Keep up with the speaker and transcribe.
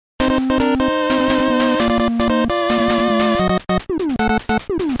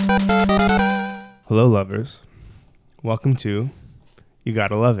Hello, lovers. Welcome to You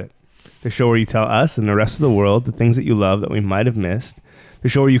Gotta Love It, the show where you tell us and the rest of the world the things that you love that we might have missed, the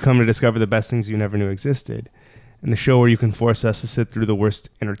show where you come to discover the best things you never knew existed, and the show where you can force us to sit through the worst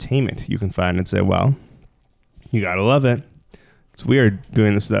entertainment you can find and say, well, you gotta love it. It's weird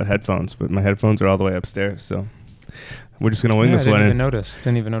doing this without headphones, but my headphones are all the way upstairs, so we're just gonna wing this one.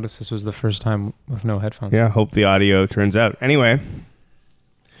 Didn't even notice this was the first time with no headphones. Yeah, hope the audio turns out. Anyway,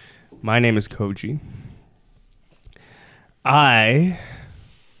 my name is Koji. I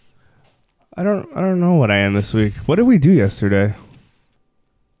don't know what I am this week. What did we do yesterday?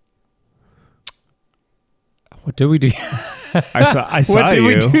 What did we do? I saw what did you.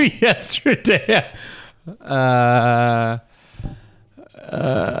 we do yesterday?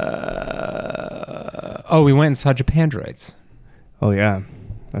 We went and saw Japandroids. Oh yeah,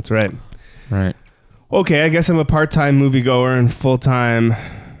 that's right. Right. Okay, I guess I'm a part-time moviegoer and full-time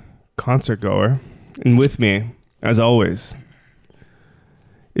concert goer. And with me, as always,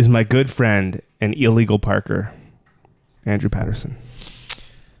 is my good friend and illegal parker, Andrew Patterson.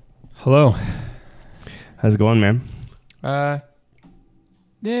 Hello. How's it going, man? Yeah,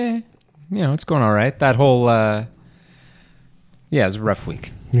 it's going all right. That whole, it was a rough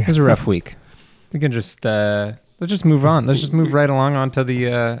week. Yeah. It was a rough week. We can just, let's just move on. Let's just move right along onto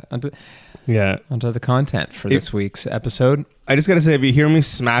the, onto the content for this week's episode. I just got to say, if you hear me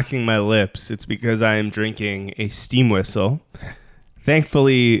smacking my lips, it's because I am drinking a steam whistle.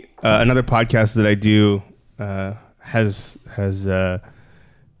 Thankfully, another podcast that I do has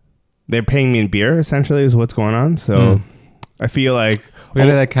they're paying me in beer, essentially, is what's going on. So I feel like... We have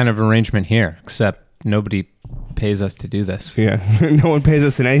that kind of arrangement here, except nobody pays us to do this. Yeah, no one pays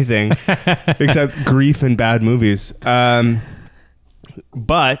us in anything except grief and bad movies.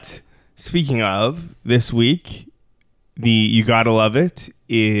 But speaking of, this week, the You Gotta Love It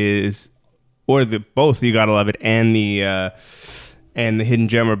is... Or both the You Gotta Love It and the Hidden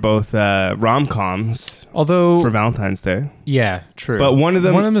Gem are both rom-coms. Although for Valentine's Day. Yeah, true. But one of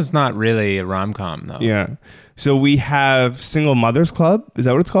them is not really a rom-com, though. Yeah. So we have Single Mothers Club. Is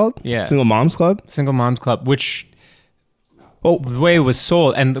that what it's called? Yeah. Single Moms Club? Single Moms Club, which the way it was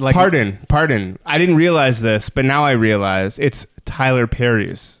sold and like Pardon. I didn't realize this, but now I realize it's Tyler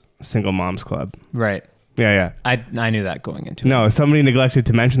Perry's Single Moms Club. Right. Yeah. I knew that going into it. No, somebody neglected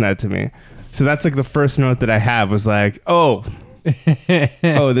to mention that to me. So that's like the first note that I have was like,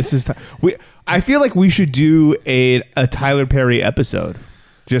 this is... I feel like we should do a Tyler Perry episode.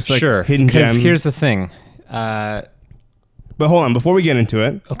 Just like sure. Hidden Gem. Because here's the thing. But hold on, before we get into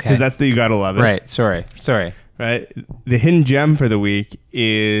it, okay, because that's the You Gotta Love It. Right, sorry. Right? The Hidden Gem for the week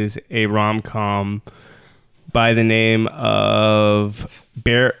is a rom-com by the name of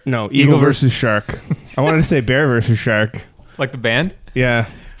Eagle versus Shark. I wanted to say Bear versus Shark. Like the band? Yeah.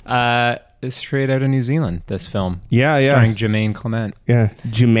 It's straight out of New Zealand, this film. Yeah. Starring Jermaine Clement. Yeah,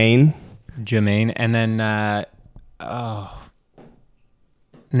 Jermaine, and then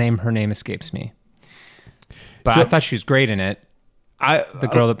her name escapes me. But I thought she was great in it. The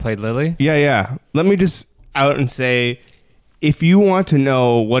girl that played Lily. Yeah. Let me just out and say, if you want to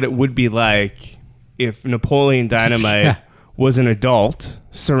know what it would be like if Napoleon Dynamite was an adult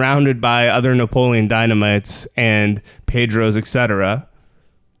surrounded by other Napoleon Dynamites and Pedros, etc.,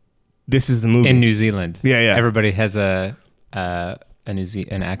 this is the movie. In New Zealand. Yeah. Everybody has an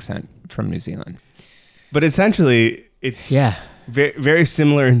accent from New Zealand. But essentially, it's very, very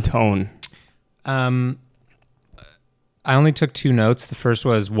similar in tone. I only took two notes. The first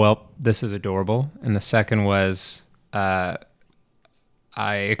was, well, this is adorable. And the second was, I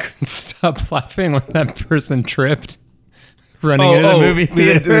couldn't stop laughing when that person tripped running into the movie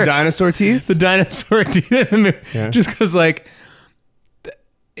theater. The dinosaur teeth? The dinosaur teeth in the movie. Yeah. Just because, like,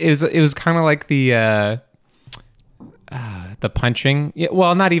 it was kind of like the punching. Yeah,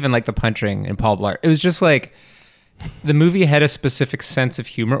 well, not even like the punching in Paul Blart. It was just like the movie had a specific sense of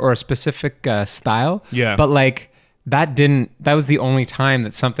humor or a specific style. Yeah. But like that was the only time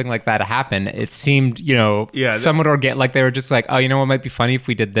that something like that happened. It seemed, somewhat organic. Like they were just like, oh, you know what might be funny if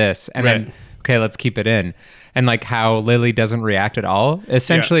we did this? And then, okay, let's keep it in. And like how Lily doesn't react at all.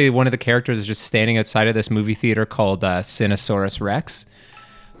 Essentially, one of the characters is just standing outside of this movie theater called Sinosaurus Rex.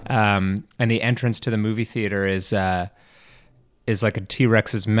 And the entrance to the movie theater is like a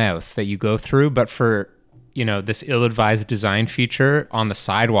T-Rex's mouth that you go through, but for this ill-advised design feature on the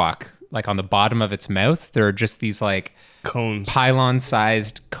sidewalk, like on the bottom of its mouth, there are just these like cones,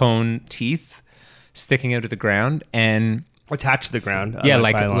 pylon-sized cone teeth sticking out of the ground and attached to the ground. And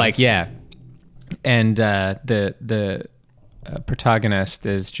the protagonist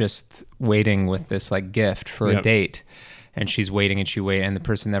is just waiting with this like gift for a date. and she's waiting and the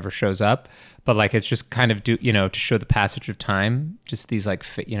person never shows up. But like, it's just kind of to show the passage of time, just these like,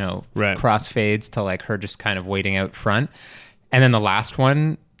 right. cross fades to like her just kind of waiting out front. And then the last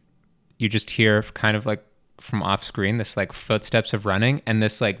one, you just hear kind of like from off screen, this like footsteps of running, and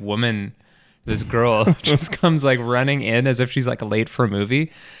this like woman, this girl just comes like running in as if she's like late for a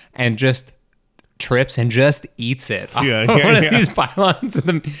movie and just trips and just eats it. One of these pylons.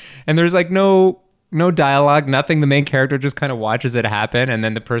 And there's like no dialogue, nothing. The main character just kind of watches it happen. And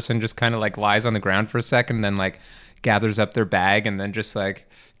then the person just kind of like lies on the ground for a second and then like gathers up their bag and then just like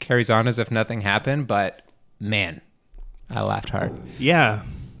carries on as if nothing happened. But man, I laughed hard. Yeah.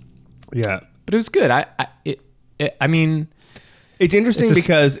 Yeah. But it was good. I mean, it's interesting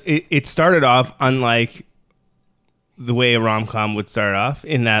because it started off unlike the way a rom-com would start off,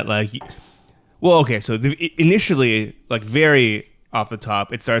 in that like, well, okay, so initially, like very off the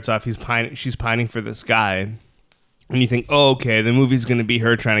top, it starts off she's pining for this guy, and you think, oh, okay, the movie's going to be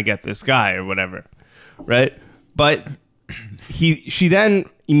her trying to get this guy or whatever, right? But she then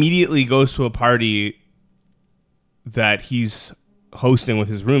immediately goes to a party that he's hosting with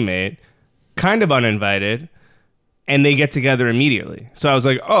his roommate, kind of uninvited, and they get together immediately. So I was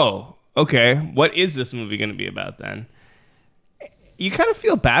like, oh, okay, what is this movie going to be about then? You kind of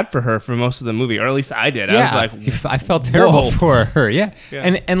feel bad for her for most of the movie, or at least I did. Yeah, I was like, I felt terrible for her. Yeah.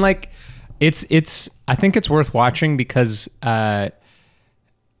 And like, it's I think it's worth watching because I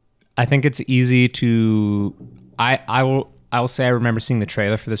think it's easy to I will say I remember seeing the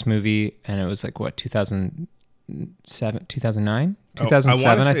trailer for this movie, and it was like what, 2007, 2009,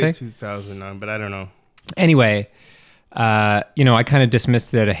 2007, I think 2009, but I don't know. Anyway, I kind of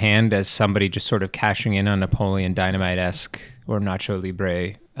dismissed it at a hand as somebody just sort of cashing in on Napoleon Dynamite-esque or Nacho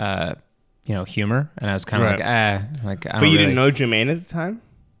Libre, humor. And I was kind of like, I don't But you didn't know Jermaine at the time?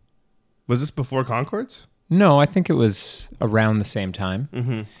 Was this before Concords? No, I think it was around the same time.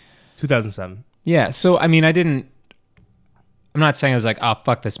 Mm-hmm. 2007. Yeah. So, I mean, I'm not saying I was like, oh,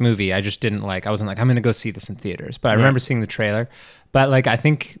 fuck this movie. I just didn't I wasn't like, I'm going to go see this in theaters. But I remember seeing the trailer. But like, I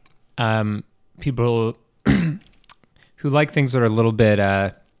think people who like things that are a little bit,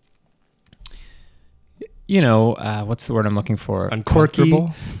 what's the word I'm looking for? Uncomfortable?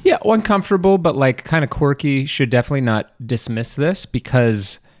 Quirky. Yeah, uncomfortable, but like kind of quirky, should definitely not dismiss this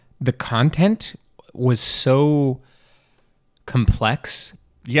because the content was so complex.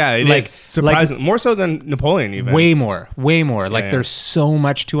 Yeah, it is. Surprising. More so than Napoleon even. Way more. There's so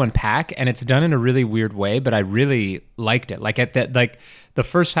much to unpack, and it's done in a really weird way, but I really liked it. Like the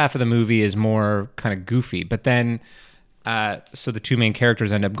first half of the movie is more kind of goofy, but then so the two main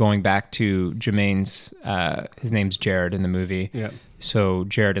characters end up going back to Jermaine's, his name's Jared in the movie. Yeah. So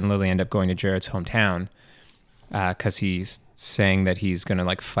Jared and Lily end up going to Jared's hometown because he's saying that he's going to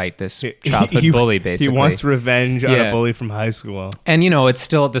like fight this childhood bully, basically. He wants revenge on a bully from high school. And, it's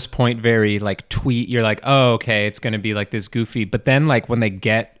still at this point very like tweet. You're like, oh, okay, it's going to be like this goofy. But then like when they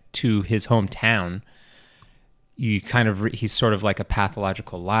get to his hometown, he's sort of like a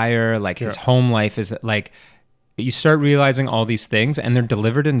pathological liar. Like his home life is like, you start realizing all these things, and they're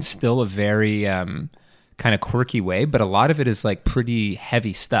delivered in still a very kind of quirky way, but a lot of it is like pretty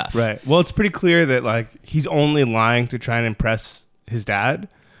heavy stuff. Right. Well, it's pretty clear that like he's only lying to try and impress his dad,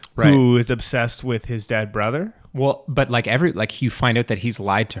 who is obsessed with his dead brother. Well, but like you find out that he's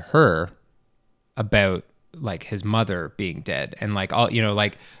lied to her about like his mother being dead, and like all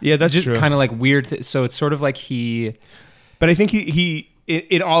that's just true. Kind of like weird. So it's sort of like but I think he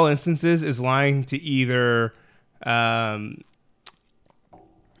in all instances is lying to either kind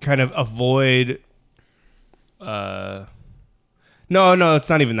of avoid. No, it's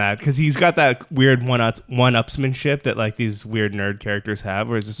not even that, because he's got that weird one-upsmanship that like these weird nerd characters have,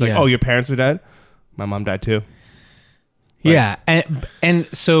 where it's just like, oh, your parents are dead? My mom died too. Like, yeah, and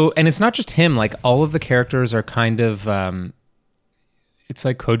it's not just him. Like all of the characters are kind of, it's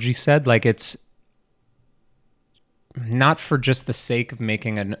like Koji said, like it's not for just the sake of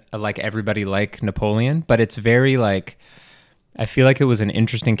making a like everybody like Napoleon, but it's very like, I feel like it was an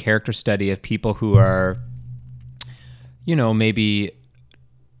interesting character study of people who are, maybe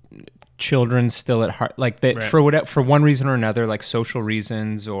children still at heart, like that for one reason or another, like social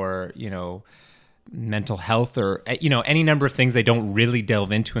reasons or, mental health or, any number of things they don't really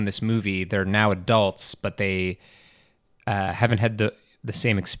delve into in this movie. They're now adults, but they haven't had the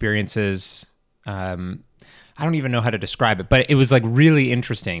same experiences. I don't even know how to describe it, but it was like really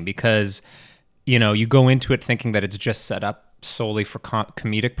interesting because, you go into it thinking that it's just set up solely for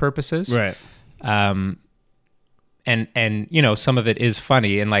comedic purposes. Right. And some of it is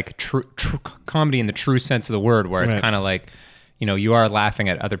funny and like true comedy in the true sense of the word, where it's kind of like, you are laughing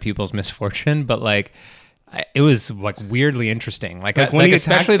at other people's misfortune, but like it was like weirdly interesting. Like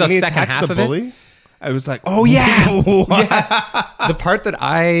especially the second half of bully, it. I was like, oh yeah, yeah. The part that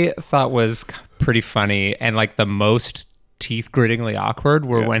I thought was pretty funny and like the most teeth grittingly awkward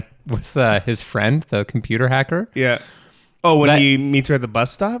were when with his friend, the computer hacker. Yeah. Oh, when he meets her at the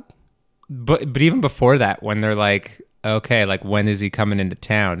bus stop. But even before that, when they're like, okay, like when is he coming into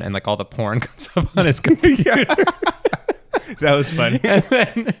town? And like all the porn comes up on his computer. That was funny.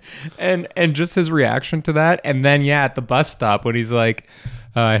 and just his reaction to that. And then at the bus stop when he's like,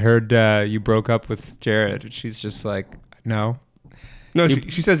 I heard you broke up with Jared. And she's just like, no. No,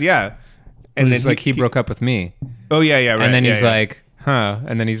 she says yeah. And then he's like, he broke up with me. Oh yeah, right. And then he's like, huh.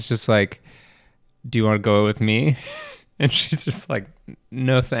 And then he's just like, do you want to go with me? And she's just like,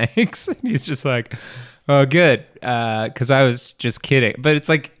 no thanks. And he's just like, oh, good. Because I was just kidding. But it's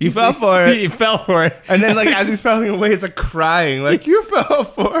like... You fell for it. You fell for it. And then like as he's falling away, he's like crying. Like, you fell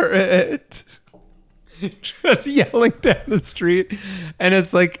for it. Just yelling down the street. And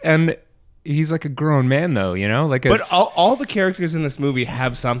it's like... And he's like a grown man though, you know? Like, but all the characters in this movie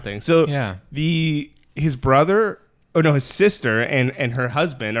have something. So his brother... Oh no, his sister and her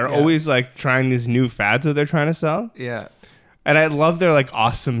husband are always like trying these new fads that they're trying to sell. Yeah. And I love their like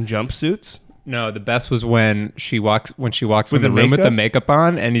awesome jumpsuits. No, the best was when she walks in the room with the makeup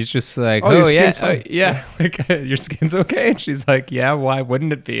on, and he's just like, "Oh yeah, like your skin's okay." And she's like, "Yeah, why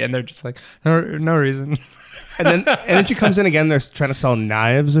wouldn't it be?" And they're just like, "No reason." And then she comes in again. They're trying to sell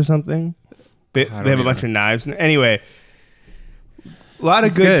knives or something. They have a bunch of knives. And anyway, a lot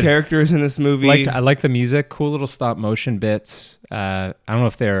of good characters in this movie. I like the music. Cool little stop motion bits. I don't know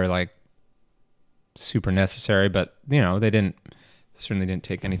if they're like super necessary, but you know, they certainly didn't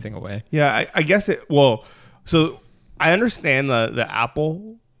take anything away. Yeah, I guess it. Well, so I understand the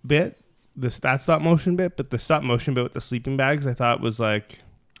Apple bit, that stop motion bit, but the stop motion bit with the sleeping bags, I thought was like.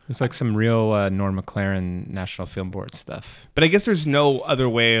 It's like some real Norm McLaren National Film Board stuff. But I guess there's no other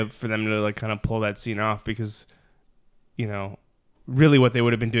way for them to like kind of pull that scene off because, you know, really what they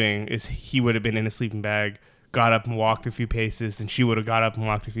would have been doing is he would have been in a sleeping bag, got up and walked a few paces, and she would have got up and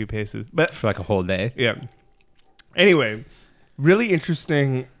walked a few paces. But for like a whole day. Yeah. Anyway, really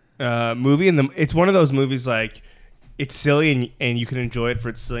interesting movie. And it's one of those movies like it's silly and you can enjoy it for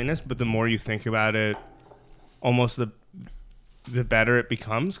its silliness, but the more you think about it, almost the better it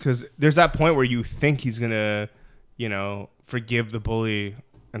becomes, because there's that point where you think he's gonna, you know, forgive the bully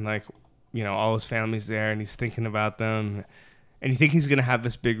and like, you know, all his family's there and he's thinking about them, and you think he's gonna have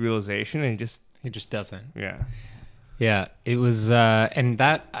this big realization, and he just doesn't. Yeah. It was, and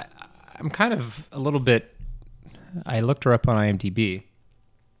that I'm kind of a little bit. I looked her up on IMDb.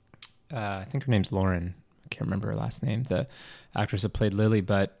 I think her name's Lauren. I can't remember her last name. The actress that played Lily,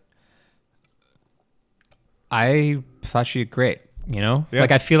 but. I thought she did great, you know? Yeah.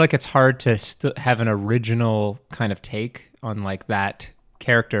 Like, I feel like it's hard to have an original kind of take on, like, that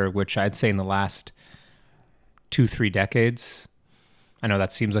character, which I'd say in the last 2-3 decades, I know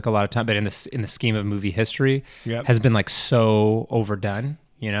that seems like a lot of time, but in the scheme of movie history, has been, like, so overdone,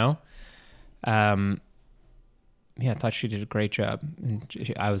 you know? I thought she did a great job.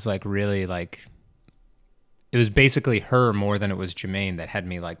 And I was, like, really, like... It was basically her more than it was Jermaine that had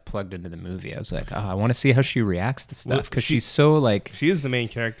me like plugged into the movie. I was like, oh, I want to see how she reacts to stuff because she's so like... She is the main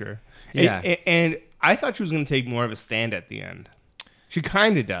character. Yeah. And I thought she was going to take more of a stand at the end. She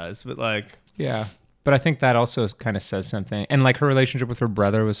kind of does, but like... Yeah. But I think that also kind of says something. And like her relationship with her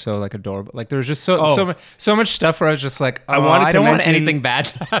brother was so like adorable. Like there was just so much stuff where I was just like, oh, I don't want anything bad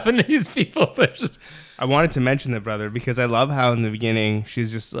to happen to these people. I wanted to mention the brother because I love how in the beginning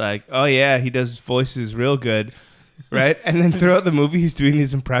she's just like, oh yeah, he does voices real good, right? And then throughout the movie he's doing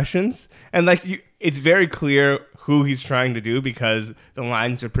these impressions, and like it's very clear who he's trying to do because the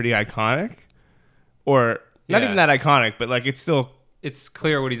lines are pretty iconic, or not even that iconic, but like it's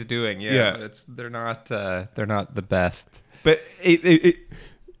clear what he's doing. Yeah. But they're not the best. But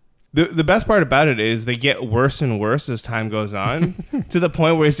the best part about it is they get worse and worse as time goes on to the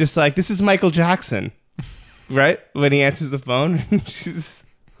point where it's just like, this is Michael Jackson. Right? When he answers the phone,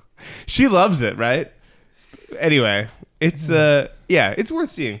 she loves it, right? Anyway, it's it's worth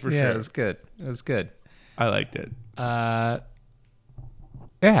seeing for sure. Yeah, it was good. I liked it. I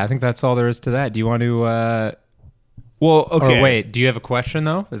think that's all there is to that. Do you want to well, okay. Or wait, do you have a question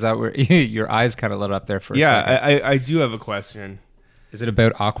though? Is that where your eyes kind of lit up there for a second? Yeah, I do have a question. Is it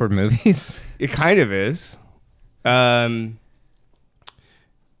about awkward movies? It kind of is.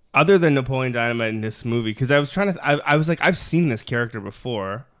 Other than Napoleon Dynamite in this movie, because I was like, I've seen this character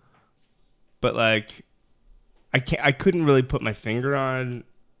before, but like, I couldn't really put my finger on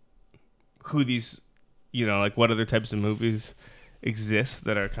who these, you know, like what other types of movies exist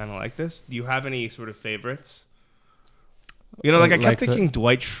that are kind of like this. Do you have any sort of favorites? You know, like I kept thinking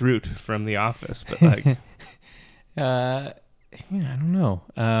Dwight Schrute from The Office, but like, I don't know.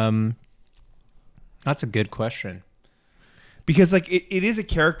 That's a good question. Because like it is a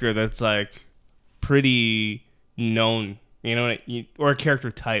character that's like pretty known, you know, or a character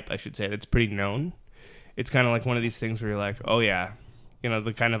type, I should say, that's pretty known. It's kind of like one of these things where you're like, oh yeah, you know,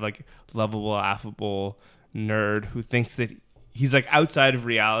 the kind of like lovable, affable nerd who thinks that he's like outside of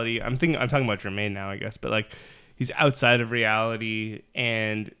reality. I'm talking about Jermaine now, I guess, but like he's outside of reality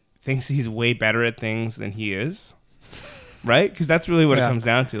and thinks he's way better at things than he is, right? Because that's really what it comes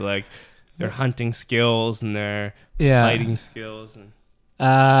down to, like their hunting skills and their fighting skills. And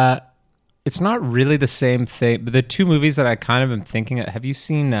it's not really the same thing. But the two movies that I kind of am thinking of, have you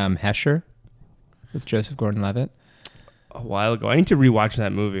seen Hesher with Joseph Gordon-Levitt? A while ago. I need to rewatch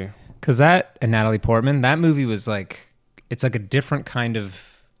that movie. Because that, and Natalie Portman, that movie was like, it's like a different kind of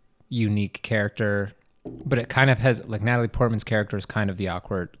unique character, but it kind of has, like Natalie Portman's character is kind of the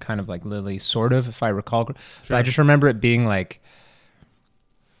awkward, kind of like Lily, sort of, if I recall. Sure. But I just remember it being like,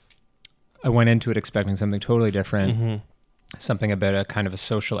 I went into it expecting something totally different, something about a kind of a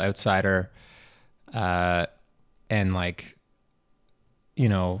social outsider, and like, you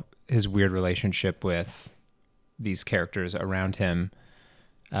know, his weird relationship with these characters around him.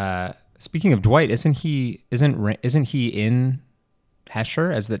 Speaking of Dwight, isn't he in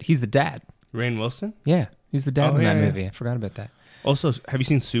Hesher as that? He's the dad. Rainn Wilson? Yeah, he's the dad in that movie. I forgot about that. Also, have you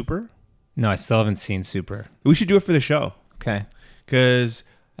seen Super? No, I still haven't seen Super. We should do it for the show. Okay. Because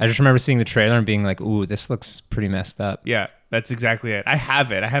I just remember seeing the trailer and being like, ooh, this looks pretty messed up. Yeah, that's exactly it. I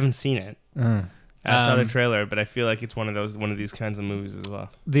have it. I haven't seen it. I saw the trailer, but I feel like it's one of these kinds of movies as well.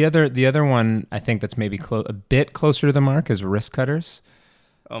 The other one I think that's maybe a bit closer to the mark is Wrist Cutters.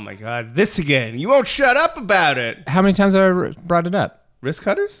 Oh my God, this again! You won't shut up about it. How many times have I brought it up? Wrist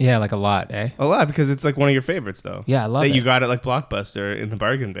Cutters? Yeah, like a lot, eh? A lot, because it's like one of your favorites, though. Yeah, I love it. That you got it like Blockbuster in the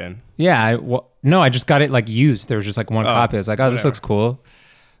bargain bin. Yeah, I just got it like used. There was just like one copy. I was like, oh, this looks cool.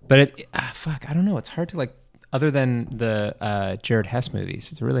 But I don't know. It's hard to like, other than the Jared Hess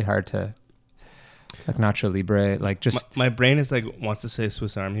movies, it's really hard to, like Nacho Libre, like just. My brain is like, wants to say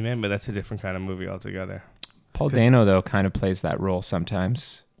Swiss Army Man, but that's a different kind of movie altogether. Paul Dano, though, kind of plays that role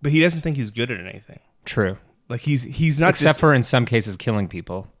sometimes. But he doesn't think he's good at anything. True. Like he's not. Except for in some cases killing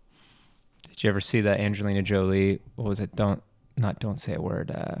people. Did you ever see that Angelina Jolie? What was it? Don't say a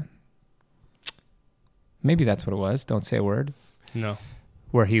word. Maybe that's what it was. Don't say a word. No.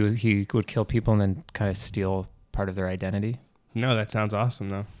 Where he would kill people and then kind of steal part of their identity. No, that sounds awesome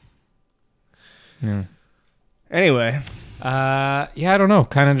though. Yeah. Anyway. I don't know.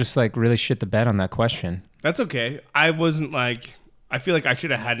 Kind of just like really shit the bed on that question. That's okay. I wasn't like. I feel like I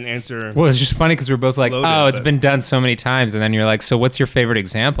should have had an answer. Well, it's just funny because we're both like, it's been done so many times. And then you're like, so what's your favorite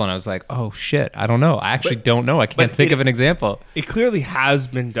example? And I was like, oh, shit, I don't know. I actually don't know. I can't think of an example. It clearly has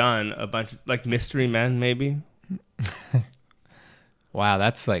been done a bunch, like Mystery Men, maybe. Wow,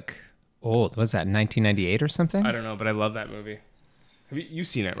 that's like old. Was that 1998 or something? I don't know, but I love that movie. Have you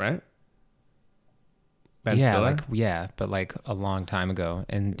seen it, right? Ben Stiller? But like a long time ago.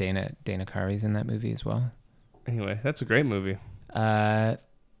 And Dana Carvey's in that movie as well. Anyway, that's a great movie. Like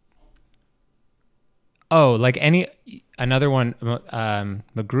another one,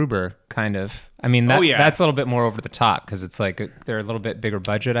 MacGruber, kind of. I mean, that's a little bit more over the top because it's like they're a little bit bigger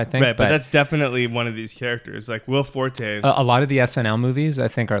budget, I think. Right, but that's definitely one of these characters, like Will Forte. A lot of the SNL movies, I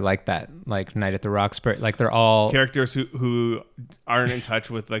think, are like that, like Night at the Roxbury. Like they're all characters who aren't in touch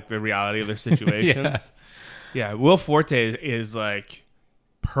with like the reality of their situations. Yeah, Will Forte is like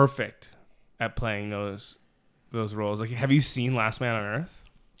perfect at playing those roles. Like, have you seen Last Man on Earth?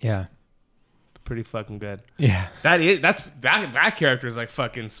 Yeah. Pretty fucking good. Yeah. That character is like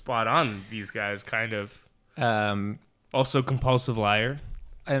fucking spot on, these guys, kind of. Also compulsive liar.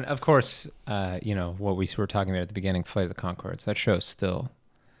 And of course, what we were talking about at the beginning, Flight of the Conchords, that show still,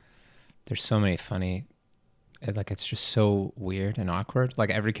 there's so many funny, like it's just so weird and awkward. Like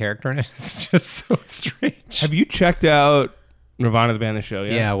every character in it is just so strange. Have you checked out Nirvana the Band, the show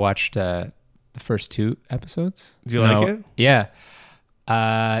yet? Yeah, I watched the first 2 episodes. Do you like it? Yeah.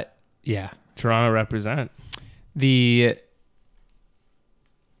 Yeah. Toronto represent. You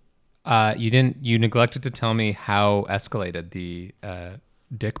neglected to tell me how escalated the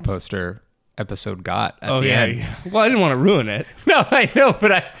dick poster episode got at the end. Yeah. Well, I didn't want to ruin it. No, I know,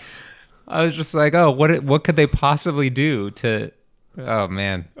 but I was just like, oh, what could they possibly do to? Oh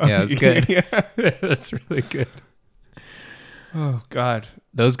man, yeah, it's good. Yeah. That's really good. Oh God,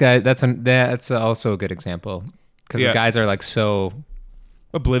 those guys. That's also a good example because the guys are like so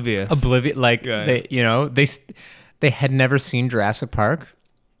oblivious. Like they, they had never seen Jurassic Park,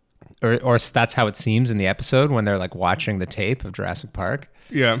 or that's how it seems in the episode when they're like watching the tape of Jurassic Park.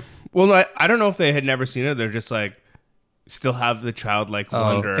 Yeah. Well, I don't know if they had never seen it. They're just like still have the childlike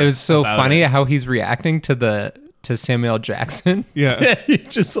wonder. It was so funny how he's reacting to Samuel Jackson. Yeah. He's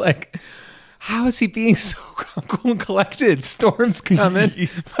just like, how is he being so cool and collected? Storm's coming.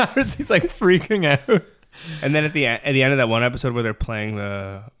 He's like freaking out. And then at the end of that one episode where they're playing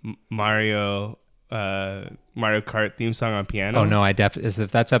the Mario Kart theme song on piano. Oh no,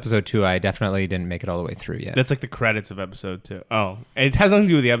 if that's episode 2, I definitely didn't make it all the way through yet. That's like the credits of episode 2. Oh, and it has nothing to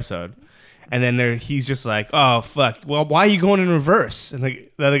do with the episode. And then he's just like, oh fuck, well, why are you going in reverse? And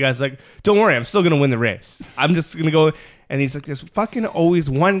like the other guy's like, don't worry, I'm still gonna win the race. I'm just gonna go. And he's like, there's fucking always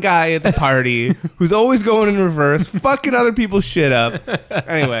one guy at the party who's always going in reverse, fucking other people's shit up.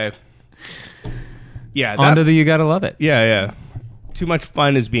 Anyway. Yeah. On to the You Gotta Love It. Yeah. Too much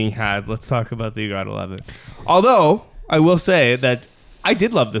fun is being had. Let's talk about the You Gotta Love It. Although, I will say that I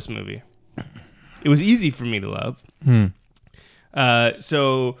did love this movie. It was easy for me to love.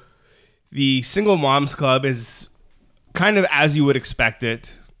 So, the Single Moms Club is kind of as you would expect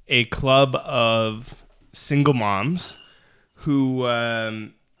it, a club of single moms who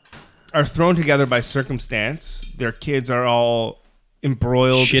are thrown together by circumstance. Their kids are all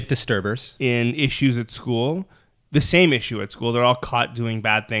embroiled shit disturbers in issues at school. The same issue at school. They're all caught doing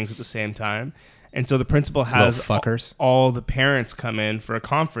bad things at the same time. And so the principal has all the parents come in for a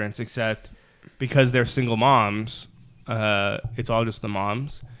conference, except because they're single moms, it's all just the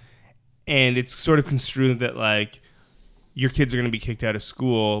moms. And it's sort of construed that, like, your kids are going to be kicked out of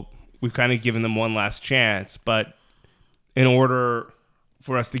school. We've kind of given them one last chance, but in order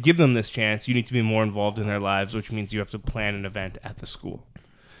for us to give them this chance, you need to be more involved in their lives, which means you have to plan an event at the school.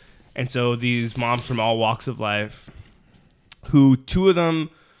 And so these moms from all walks of life, who two of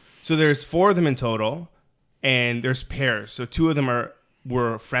them, so there's 4 of them in total, and there's pairs. So 2 of them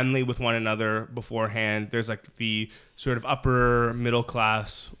were friendly with one another beforehand. There's like the sort of upper middle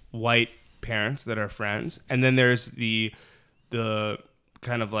class white parents that are friends, and then there's the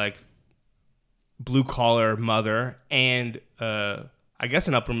kind of like blue collar mother and I guess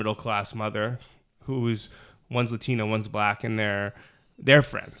an upper middle class mother who's one's Latino, one's black, and they're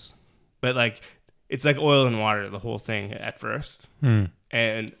friends. But like it's like oil and water, the whole thing at first.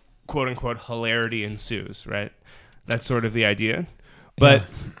 And quote unquote hilarity ensues, right? That's sort of the idea. But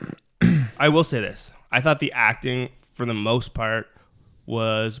I will say this. I thought the acting for the most part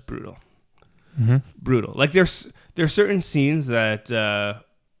was brutal. Brutal. Like there's certain scenes that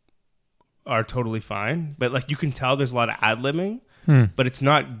are totally fine, but like you can tell there's a lot of ad-libbing, but it's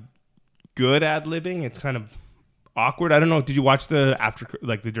not good ad-libbing. It's kind of awkward. I don't know. Did you watch the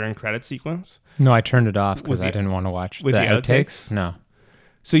during credit sequence? No, I turned it off because I didn't want to watch the outtakes. No.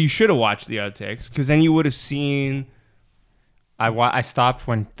 So you should have watched the outtakes because then you would have seen. I stopped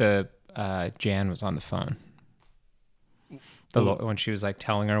when the Jan was on the phone. When she was like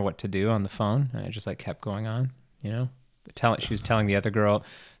telling her what to do on the phone, and it just like kept going on, you know. She was telling the other girl.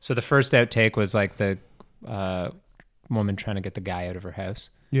 So the first outtake was like the woman trying to get the guy out of her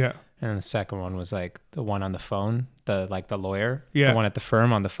house. Yeah. And then the second one was like the one on the phone, the lawyer, the one at the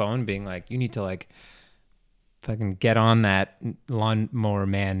firm on the phone, being like, "You need to like fucking get on that lawnmower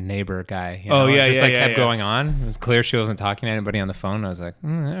man neighbor guy." You know? Kept going on. It was clear she wasn't talking to anybody on the phone. I was like,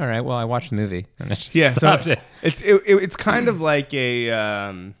 all right, well, I watched the movie, and it just stopped it. It's kind of like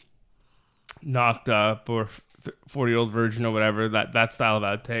a knocked up or 40-year-old virgin or whatever, that style of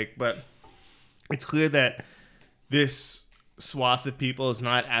outtake. But it's clear that this swath of people is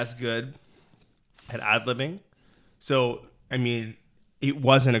not as good at ad-libbing. So, I mean, it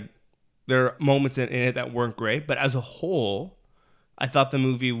wasn't there are moments in it that weren't great, but as a whole, I thought the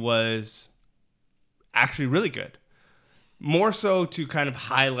movie was actually really good. More so to kind of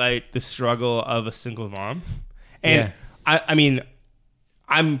highlight the struggle of a single mom. And I mean,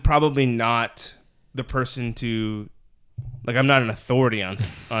 I'm probably not the person to, like, I'm not an authority on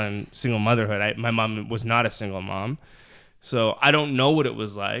single motherhood. My mom was not a single mom. So I don't know what it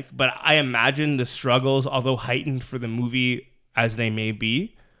was like, but I imagine the struggles, although heightened for the movie as they may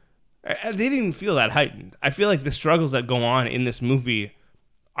be, they didn't even feel that heightened. I feel like the struggles that go on in this movie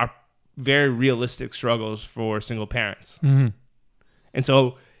are very realistic struggles for single parents. And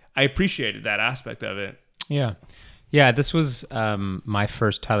so I appreciated that aspect of it. Yeah. Yeah, this was my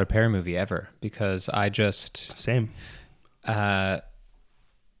first Tyler Perry movie ever because I just... Same.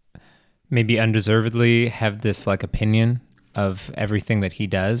 Maybe undeservedly have this like opinion of everything that he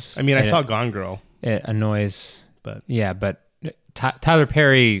does. I mean, I saw Gone Girl. It annoys... But yeah, but... Tyler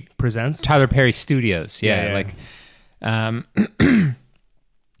Perry presents Tyler Perry Studios. Like, I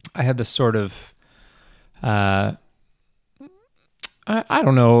had this sort of I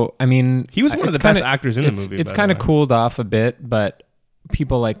don't know. I mean, he was one of the best actors in the movie. It's kind of cooled off a bit, but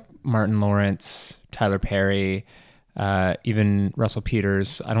people like Martin Lawrence, Tyler Perry, even Russell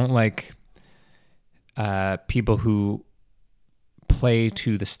Peters, I don't like people who play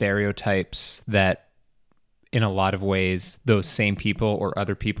to the stereotypes that in a lot of ways those same people or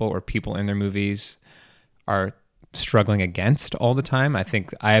other people or people in their movies are struggling against all the time. I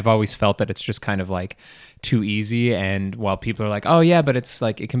think I've always felt that it's just kind of like too easy, and while people are like, oh yeah, but it's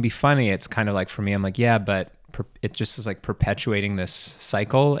like it can be funny, it's kind of like, for me, I'm like, yeah, but it just is like perpetuating this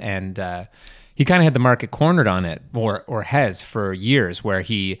cycle. And he kind of had the market cornered on it, or has for years, where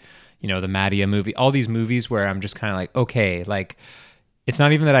he, you know, the Madea movie, all these movies where I'm just kind of like, okay, like it's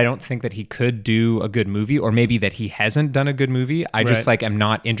not even that I don't think that he could do a good movie, or maybe that he hasn't done a good movie. I just like am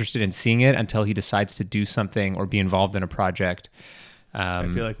not interested in seeing it until he decides to do something or be involved in a project. I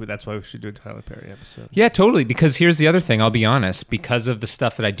feel like that's why we should do a Tyler Perry episode. Yeah, totally. Because here's the other thing. I'll be honest. Because of the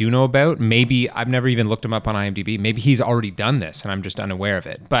stuff that I do know about, maybe I've never even looked him up on IMDb. Maybe he's already done this and I'm just unaware of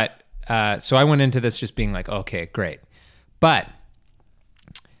it. But so I went into this just being like, okay, great. But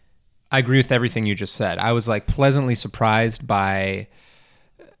I agree with everything you just said. I was like pleasantly surprised by...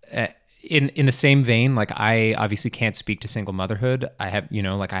 in the same vein, like I obviously can't speak to single motherhood. I have, you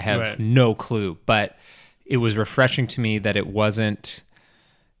know, like I have no clue, but it was refreshing to me that it wasn't,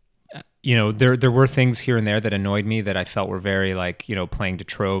 you know, there were things here and there that annoyed me that I felt were very like, you know, playing to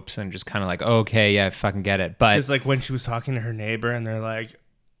tropes and just kind of like, okay, yeah, I fucking get it. But just like when she was talking to her neighbor and they're like,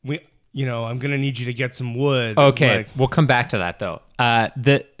 you know, I'm going to need you to get some wood. Okay. Like, we'll come back to that though.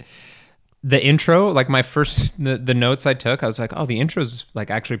 The intro, like my first, the notes I took, I was like, oh, the intro's like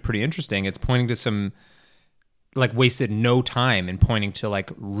actually pretty interesting. It's pointing to some, like wasted no time in pointing to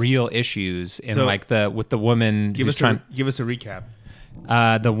like real issues in so like with the woman. Give us a recap.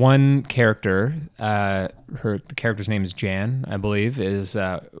 The one character, the character's name is Jan, I believe, is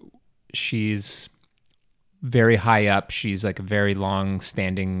she's very high up. She's like a very long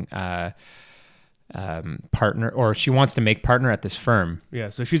standing, partner, or she wants to make partner at this firm.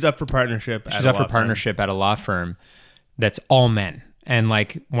 Yeah, so she's up for partnership. She's up for partnership at a law firm that's all men. And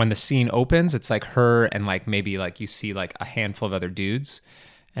like when the scene opens, it's like her and like maybe like you see like a handful of other dudes,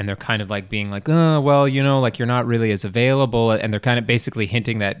 and they're kind of like being like, oh, well, you know, like you're not really as available, and they're kind of basically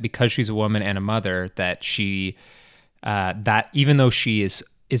hinting that because she's a woman and a mother, that she that even though she is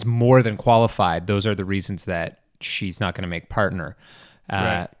more than qualified, those are the reasons that she's not going to make partner.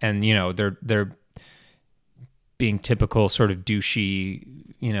 Right. And you know, they're being typical sort of douchey,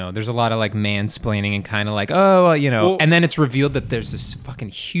 you know, there's a lot of like mansplaining and kind of like, oh, well, you know, well, and then it's revealed that there's this fucking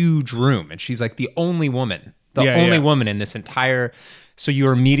huge room and she's like the only woman woman in this entire, so you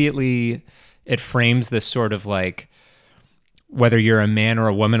immediately, it frames this sort of like, whether you're a man or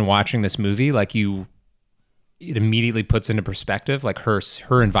a woman watching this movie, like it immediately puts into perspective like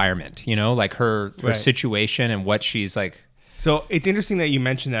her environment, you know, like her situation and what she's like. So it's interesting that you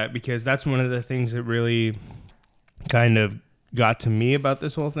mentioned that, because that's one of the things that really kind of got to me about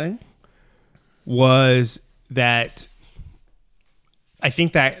this whole thing, was that I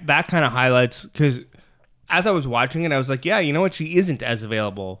think that kind of highlights, because as I was watching it, I was like, yeah, you know what? She isn't as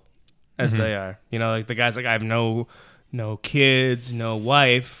available as they are. You know, like the guy's like, I have no kids, no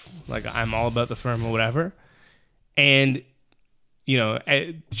wife. Like I'm all about the firm or whatever. And, you know,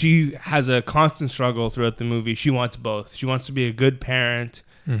 she has a constant struggle throughout the movie. She wants both. She wants to be a good parent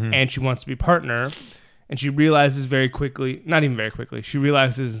and she wants to be a partner. And she realizes very quickly, not even very quickly, she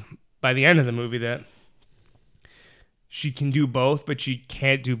realizes by the end of the movie that she can do both, but she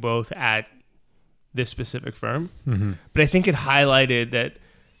can't do both at this specific firm. Mm-hmm. But I think it highlighted that,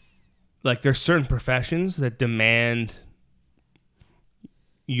 like, there's certain professions that demand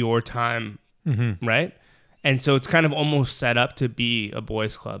your time, right? And so it's kind of almost set up to be a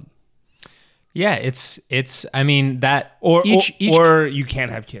boys' club. Yeah, it's. I mean that or you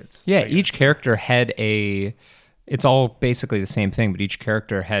can't have kids. Yeah, each character had it's all basically the same thing, but each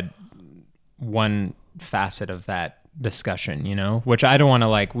character had one facet of that discussion, you know, which I don't want to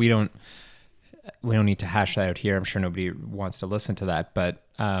like. We don't need to hash that out here. I'm sure nobody wants to listen to that, but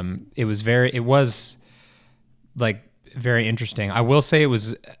it was like very interesting. I will say it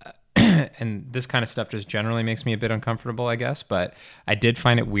was. And this kind of stuff just generally makes me a bit uncomfortable, I guess. But I did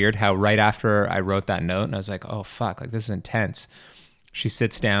find it weird how right after I wrote that note and I was like, oh, fuck, like this is intense. She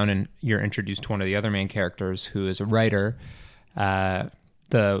sits down and you're introduced to one of the other main characters who is a writer, who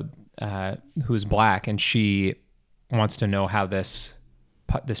is black. And she wants to know how this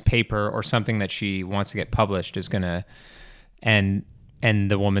paper or something that she wants to get published is going to, and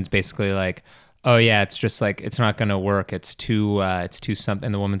the woman's basically like, oh yeah, it's just like, it's not gonna work. It's too something.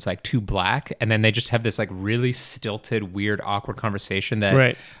 And the woman's like, too black. And then they just have this like really stilted, weird, awkward conversation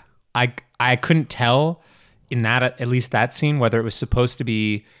that I couldn't tell in that, at least that scene, whether it was supposed to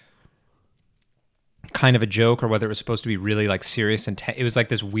be kind of a joke or whether it was supposed to be really like serious. And it was like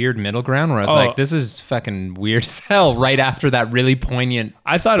this weird middle ground where I was like, this is fucking weird as hell right after that really poignant.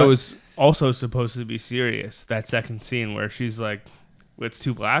 I thought it was also supposed to be serious, that second scene where she's like, it's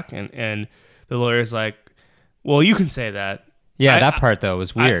too black, and the lawyer's like, well, you can say that. Yeah, that part though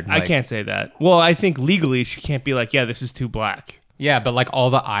was weird. I can't say that. Well, I think legally she can't be like, yeah, this is too black. Yeah, but like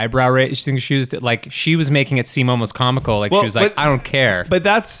all the eyebrow raising things she was like, she was making it seem almost comical. Like she was like, I don't care. But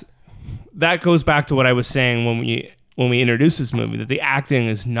that goes back to what I was saying when we introduced this movie, that the acting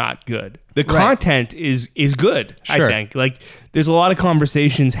is not good. The content is good. Sure. I think like there's a lot of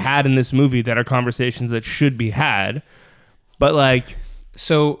conversations had in this movie that are conversations that should be had, but like,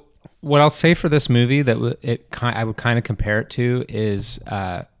 so what I'll say for this movie that I would kind of compare it to is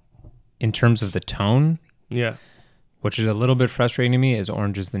in terms of the tone. Yeah. Which is a little bit frustrating to me, is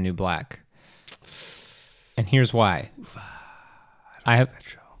Orange is the New Black. And here's why. I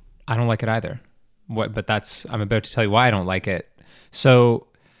don't like it either. I'm about to tell you why I don't like it. So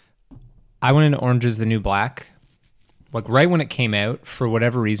I went into Orange is the New Black, like right when it came out, for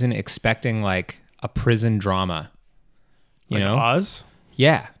whatever reason, expecting like a prison drama. You know? Oz?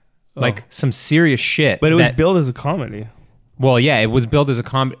 Yeah. Like some serious shit. But it was billed as a comedy. Well, yeah, it was billed as a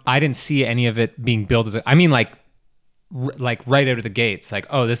comedy. I didn't see any of it being billed as I mean, like right out of the gates, like,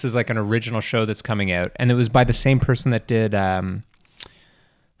 oh, this is like an original show that's coming out, and it was by the same person that did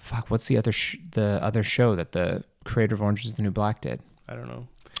what's the other show that the creator of Orange is the New Black did? I don't know.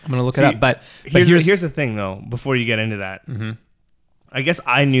 I'm gonna look it up. But here's the thing though, before you get into that. Mm-hmm. I guess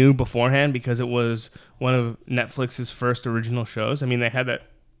I knew beforehand because it was one of Netflix's first original shows. I mean, they had that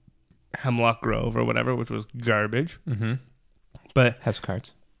Hemlock Grove or whatever, which was garbage. Mm-hmm. But House of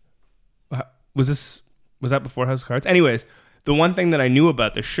Cards. Was that before House of Cards? Anyways, the one thing that I knew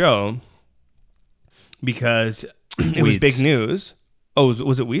about the show, because it was big news. Oh,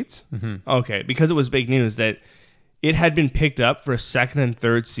 was it Weeds? Mm-hmm. Okay, because it was big news that it had been picked up for a second and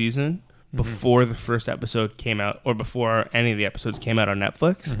third season before the first episode came out, or before any of the episodes came out on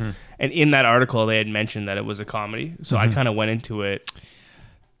Netflix. Mm-hmm. And in that article, they had mentioned that it was a comedy. So I kind of went into it.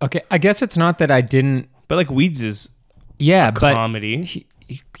 Okay, I guess it's not that I didn't... But like Weeds is comedy.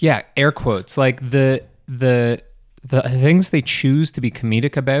 Yeah, air quotes. Like the things they choose to be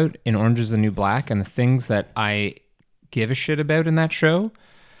comedic about in Orange is the New Black and the things that I give a shit about in that show,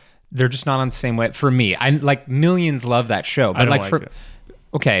 they're just not on the same way for me. I like millions love that show, but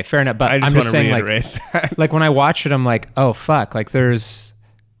okay, fair enough. But I'm just saying, like when I watch it, I'm like, oh fuck, like there's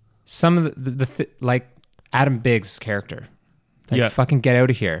some of the like Adam Biggs' character, like fucking get out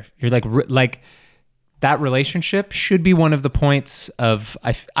of here. You're like that relationship should be one of the points of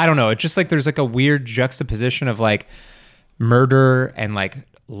I don't know. It's just like there's like a weird juxtaposition of like murder and like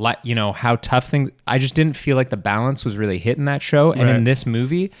how tough things. I just didn't feel like the balance was really hit in that show. And in this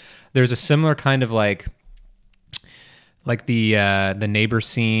movie, there's a similar kind of like the neighbor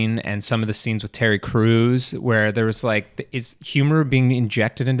scene and some of the scenes with Terry Crews where there was like is humor being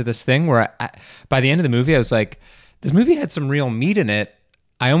injected into this thing where by the end of the movie I was like, this movie had some real meat in it.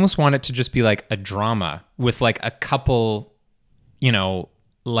 I almost want it to just be like a drama with like a couple,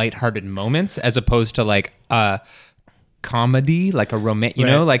 lighthearted moments as opposed to like a comedy, like a romance,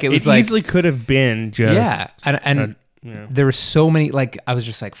 like it was like... It easily could have been just... Yeah, and there were so many, like, I was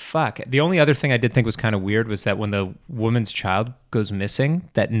just like, fuck. The only other thing I did think was kind of weird was that when the woman's child goes missing,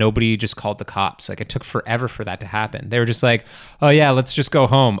 that nobody just called the cops. Like, it took forever for that to happen. They were just like, oh yeah, let's just go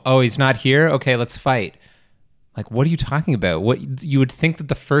home. Oh, he's not here? Okay, let's fight. Like, what are you talking about? What you would think that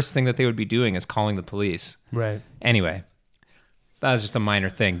the first thing that they would be doing is calling the police. Right. Anyway, that was just a minor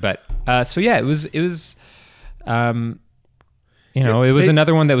thing. But, so yeah, it was it was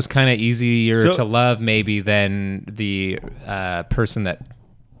another one that was kind of easier to love maybe than the person that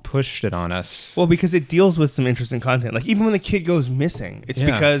pushed it on us. Well, because it deals with some interesting content. Like, even when the kid goes missing, it's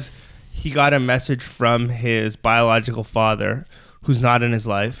because he got a message from his biological father, who's not in his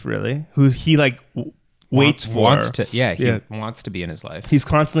life, really, who he, like... wants to be in his life. He's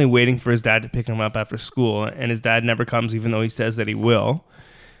constantly waiting for his dad to pick him up after school, and his dad never comes, even though he says that he will.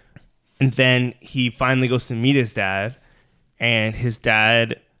 And then he finally goes to meet his dad, and his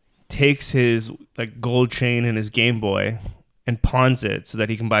dad takes his like gold chain and his Game Boy and pawns it so that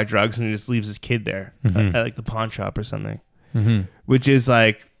he can buy drugs, and he just leaves his kid there at like the pawn shop or something, which is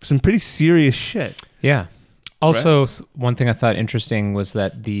like some pretty serious shit. Yeah. Also, one thing I thought interesting was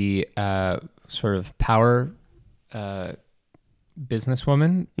that the sort of power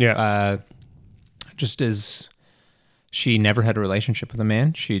businesswoman just as she never had a relationship with a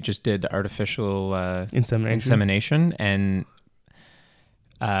man. She just did artificial insemination. And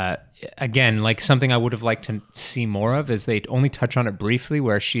again, like something I would have liked to see more of is they only touch on it briefly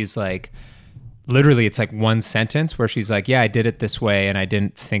where she's like, literally it's like one sentence where she's like, yeah, I did it this way and I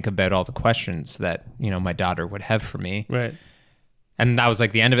didn't think about all the questions that, my daughter would have for me. Right. And that was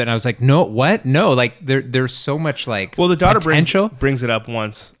like the end of it. And I was like, no, what? No, like there's so much like the daughter potential. brings it up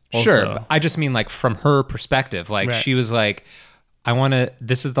once. Also. Sure. But I just mean like from her perspective, like she was like,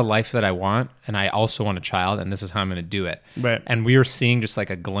 this is the life that I want. And I also want a child and this is how I'm going to do it. Right. And we were seeing just like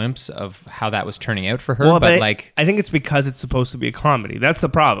a glimpse of how that was turning out for her. Well, but I think it's because it's supposed to be a comedy. That's the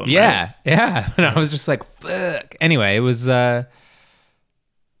problem. Yeah. Right? Yeah. And I was just like, fuck. Anyway, it was, I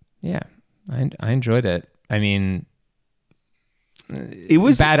enjoyed it. I mean, it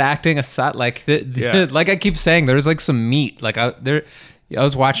was bad acting aside. Like, like I keep saying, there was like some meat. Like I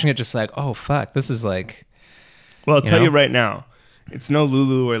was watching it just like, oh fuck, this is like. Well, I'll tell you right now, it's no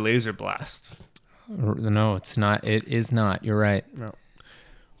Lulu or Laser Blast. No, it's not. It is not. You're right. No.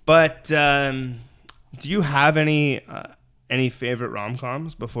 But do you have any favorite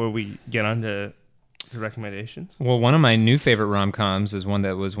rom-coms before we get on to recommendations? Well, one of my new favorite rom-coms is one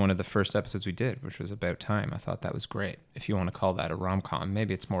that was one of the first episodes we did, which was About Time. I thought that was great. If you want to call that a rom-com,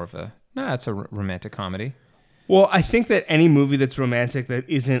 maybe it's more of it's a romantic comedy. Well, I think that any movie that's romantic that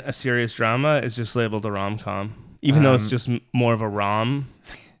isn't a serious drama is just labeled a rom-com, even though it's just more of a rom.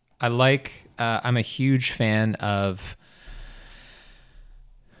 I'm a huge fan of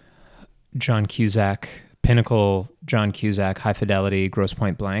John Cusack, Pinnacle, John Cusack, High Fidelity, Grosse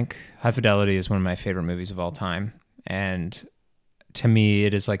Pointe Blank. High Fidelity is one of my favorite movies of all time. And to me,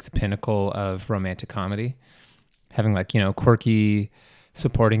 it is like the pinnacle of romantic comedy. Having like, quirky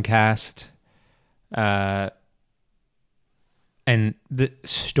supporting cast. And the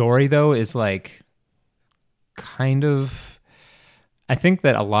story, though, is like kind of... I think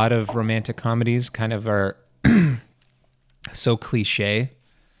that a lot of romantic comedies kind of are so cliche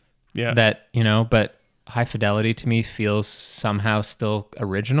that, but High Fidelity to me feels somehow still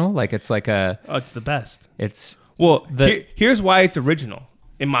original. Like it's like it's the best. It's here's why it's original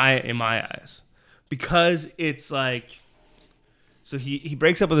in my eyes, because it's like, so he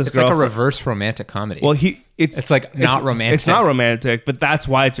breaks up with his girlfriend. It's like a reverse romantic comedy. Well, it's like not romantic. It's not romantic, but that's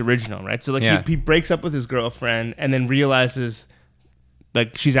why it's original, right? So like he breaks up with his girlfriend and then realizes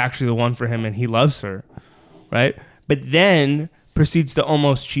like she's actually the one for him and he loves her, right? But then proceeds to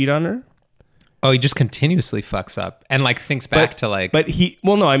almost cheat on her. Oh, he just continuously fucks up and like thinks back to like. But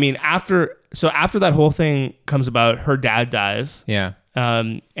after that whole thing comes about, her dad dies. Yeah.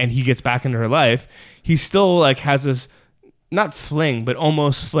 And he gets back into her life. He still like has this, not fling, but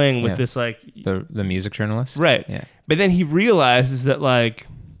almost fling with this like the music journalist. Right. Yeah. But then he realizes that like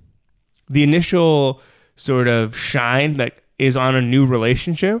the initial sort of shine that is on a new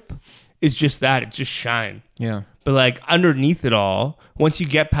relationship is just that. It's just shine. Yeah. But like underneath it all, once you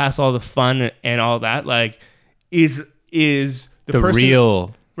get past all the fun and all that, like is the person,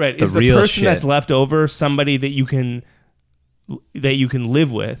 real right? The is the real person shit that's left over somebody that you can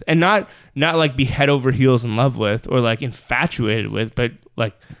live with, and not like be head over heels in love with or like infatuated with, but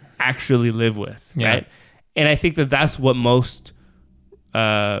like actually live with, right? And I think that that's what most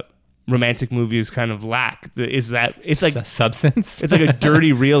romantic movies kind of lack, is that it's like substance. It's like a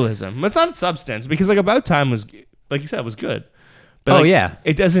dirty realism. It's not substance, because like About Time was, like you said, was good. But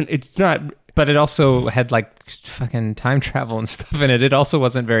it's not. But it also had like fucking time travel and stuff in it. It also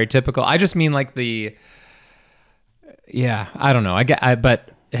wasn't very typical. I just mean like I don't know.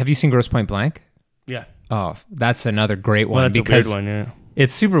 But have you seen Grosse Pointe Blank? Yeah. Oh, that's another great one. Well, that's because a weird one, yeah.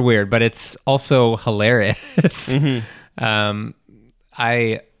 It's super weird, but it's also hilarious. Mm-hmm.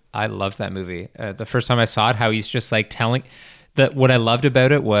 I loved that movie. The first time I saw it, how he's just like telling that. What I loved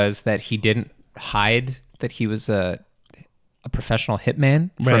about it was that he didn't hide that he was a professional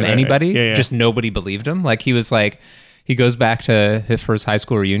hitman from anybody. Right. Yeah. Just nobody believed him. Like he was like, he goes back to his first high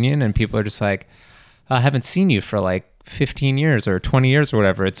school reunion and people are just like, I haven't seen you for like 15 years or 20 years or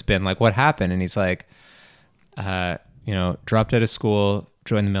whatever it's been. Like, what happened? And he's like, dropped out of school,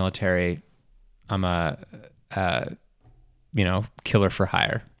 joined the military. I'm a, killer for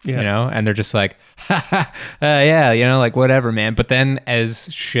hire. And they're just like, like whatever, man. But then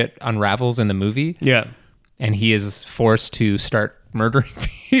as shit unravels in the movie, and he is forced to start murdering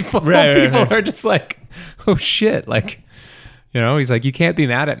people, people are just like, oh shit, like, he's like, you can't be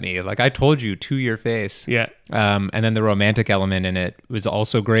mad at me, like I told you to your face. And then the romantic element in it was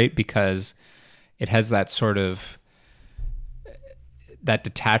also great because it has that sort of that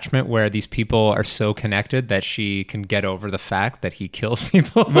detachment where these people are so connected that she can get over the fact that he kills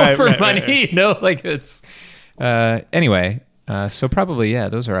people for money. Right. You know, like it's anyway. So probably, yeah,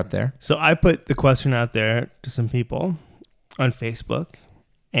 those are up there. So I put the question out there to some people on Facebook,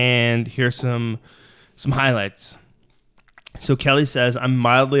 and here's some highlights. So Kelly says, I'm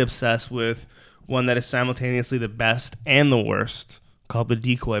mildly obsessed with one that is simultaneously the best and the worst, called The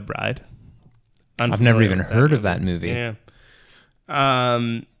Decoy Bride. I've never even heard of that movie.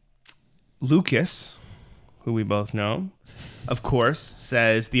 Yeah. Lucas, who we both know, of course,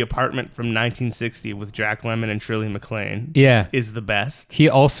 says The Apartment from 1960 with Jack Lemmon and Shirley MacLaine is the best. He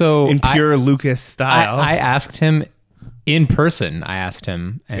also... in pure Lucas style. I asked him in person.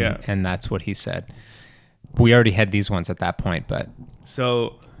 And that's what he said. We already had these ones at that point, but...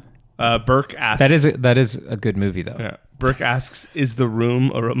 So, Burke asks... That is a good movie, though. Yeah. Burke asks, is The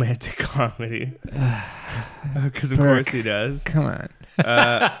Room a romantic comedy? Because of course he does. Come on.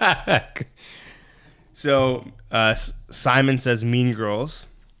 So Simon says Mean Girls.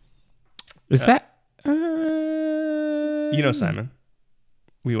 Is that? You know Simon.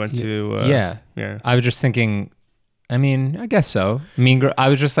 We went to... yeah. I was just thinking... I mean, I guess so. Mean Girl. I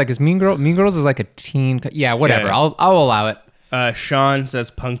was just like, Mean Girls is like a teen... Yeah, whatever. Yeah. I'll allow it. Sean says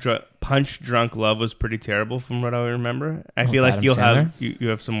Punch Drunk Love was pretty terrible from what I remember. I feel like you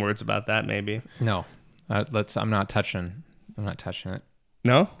have some words about that maybe. No. I'm not touching it.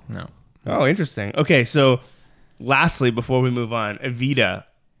 No? No. Oh, interesting. Okay, so lastly, before we move on, Evita,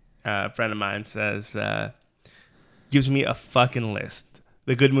 a friend of mine, says, gives me a fucking list.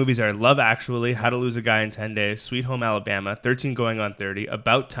 The good movies are Love Actually, How to Lose a Guy in 10 Days, Sweet Home Alabama, 13 Going on 30,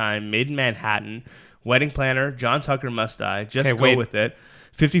 About Time, Made in Manhattan, Wedding Planner, John Tucker Must Die, Go With It,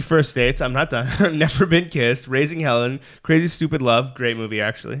 50 First Dates, I'm not done, Never Been Kissed, Raising Helen, Crazy Stupid Love, great movie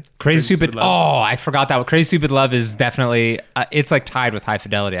actually. Crazy Stupid Love. Oh, I forgot that one. Crazy Stupid Love is definitely, it's like tied with High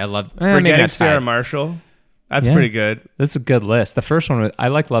Fidelity. I love Forgetting Sarah Marshall. That's pretty good. That's a good list. The first one, I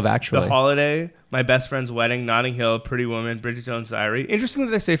like Love Actually. The Holiday, My Best Friend's Wedding, Notting Hill, Pretty Woman, Bridget Jones' Diary. Interesting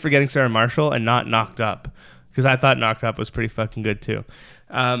that they say Forgetting Sarah Marshall and not Knocked Up, because I thought Knocked Up was pretty fucking good too.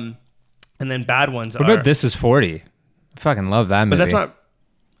 And then bad ones What about This Is 40? I fucking love that movie. But that's not...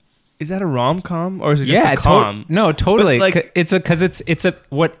 Is that a rom-com or is it just a com? No, totally.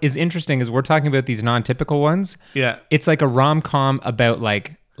 What is interesting is we're talking about these non-typical ones. Yeah. It's like a rom-com about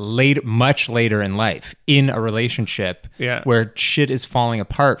like much later in life in a relationship where shit is falling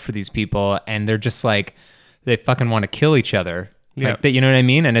apart for these people and they're just like, they fucking want to kill each other. Yeah. Like that, you know what I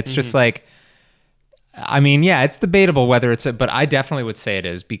mean? And it's just like, I mean, yeah, it's debatable whether but I definitely would say it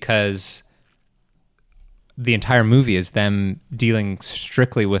is because the entire movie is them dealing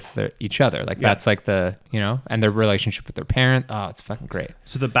strictly with each other. Like that's like and their relationship with their parent. Oh, it's fucking great.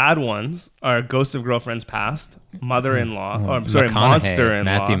 So the bad ones are Ghost of Girlfriends Past, Mother-in-Law, Monster-in-Law.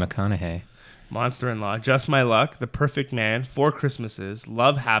 Matthew McConaughey. Monster-in-Law, Just My Luck, The Perfect Man, Four Christmases,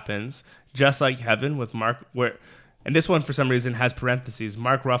 Love Happens, Just Like Heaven with and this one for some reason has parentheses.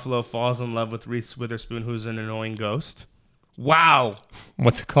 Mark Ruffalo falls in love with Reese Witherspoon, who's an annoying ghost. Wow.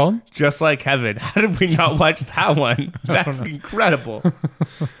 What's it called? Just Like Heaven. How did we not watch that one? That's incredible.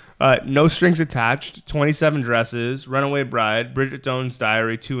 No Strings Attached, 27 Dresses, Runaway Bride, Bridget Jones'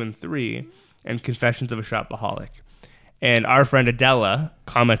 Diary 2 and 3, and Confessions of a Shopaholic. And our friend Adela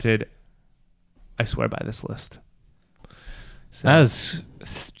commented, I swear by this list. So, that was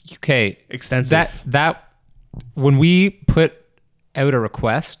okay. Extensive. That when we put out a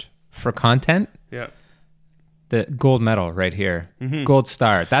request for content, the gold medal right here, gold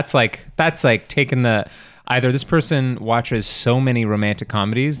star. That's like taking either this person watches so many romantic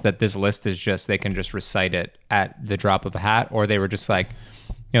comedies that this list is just, they can just recite it at the drop of a hat, or they were just like,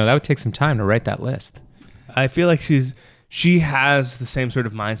 that would take some time to write that list. I feel like she has the same sort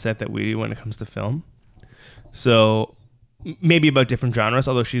of mindset that we do when it comes to film. So maybe about different genres,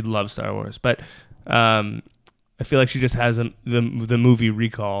 although she loves Star Wars, but I feel like she just has the movie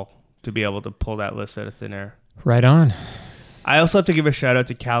recall to be able to pull that list out of thin air. Right on. I also have to give a shout out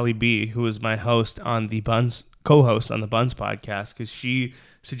to Callie B, who is my host on the Buns, co-host on the Buns podcast, because she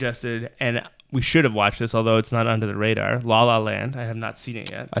suggested, and we should have watched this, although it's not under the radar, La La Land. I have not seen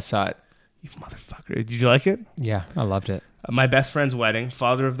it yet. I saw it. You motherfucker. Did you like it? Yeah, I loved it. My Best Friend's Wedding,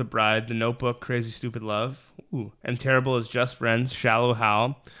 Father of the Bride, The Notebook, Crazy Stupid Love, and Terrible as Just Friends, Shallow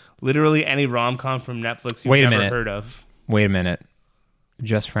Hal, literally any rom-com from Netflix you've never heard of. Wait a minute.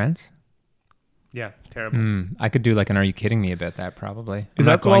 Just Friends? Yeah, terrible. I could do like an Are You Kidding Me about that probably. Is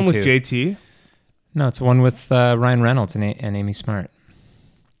that the one with JT? No, it's the one with Ryan Reynolds and Amy Smart,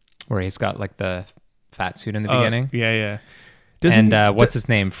 where he's got like the fat suit in the beginning. Yeah. What's his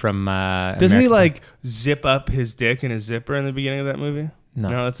name from Doesn't he like zip up his dick in his zipper in the beginning of that movie?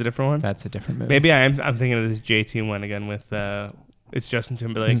 No, that's a different one. That's a different movie. Maybe I'm thinking of this JT one again with it's Justin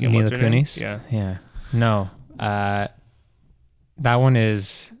Timberlake and Mila Kunis. Yeah. No, that one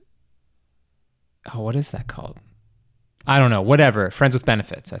is. Oh, what is that called? I don't know. Whatever. Friends with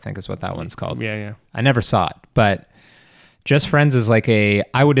Benefits, I think is what that one's called. Yeah. I never saw it, but Just Friends is like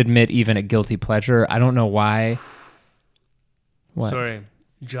I would admit, even a guilty pleasure. I don't know why. What? Sorry.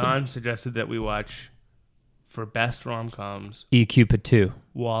 John suggested that we watch, for best rom-coms, E-Cupid 2.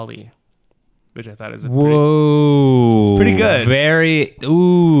 WALL-E, which I thought is pretty good.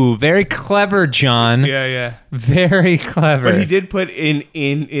 Very clever, John. Yeah. Very clever. But he did put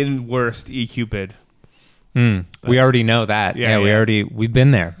in worst E-Cupid. We already know that. Yeah, we've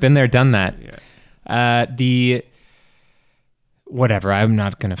been there. Been there, done that. Yeah. Whatever. I'm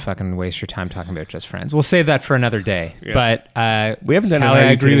not going to fucking waste your time talking about Just Friends. We'll save that for another day. Yeah. But we haven't done Callie,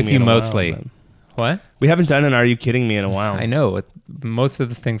 I agree with you mostly. What? We haven't done an Are You Kidding Me in a while. I know. Most of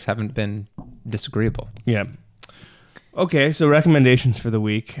the things haven't been disagreeable. Yeah. Okay, so recommendations for the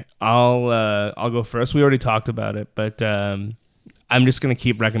week. I'll go first. We already talked about it, but I'm just going to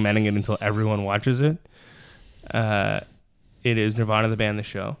keep recommending it until everyone watches it. It is Nirvana the Band, the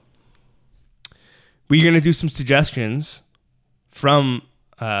show. We're going to do some suggestions from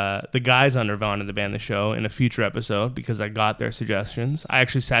the guys on Nirvana the Band, the show in a future episode because I got their suggestions. I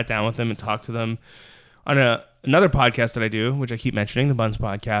actually sat down with them and talked to them on another podcast that I do, which I keep mentioning, the Buns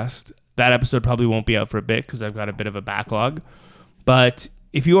Podcast. That episode probably won't be out for a bit because I've got a bit of a backlog. But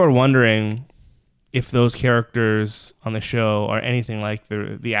if you are wondering if those characters on the show are anything like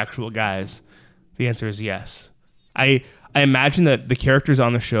the actual guys, the answer is yes. I imagine that the characters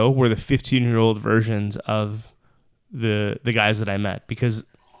on the show were the 15-year-old versions of the guys that I met because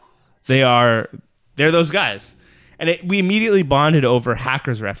they're those guys. And we immediately bonded over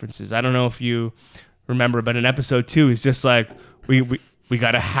Hackers references. I don't know if you remember, but in episode 2, he's just like, we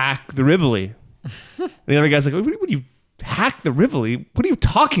got to hack the Rivoli. And the other guy's like, what do you hack the Rivoli? What are you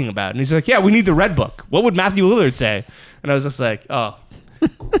talking about? And he's like, yeah, we need the Red Book. What would Matthew Lillard say? And I was just like, oh,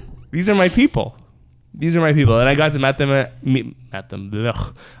 these are my people. These are my people. And I got to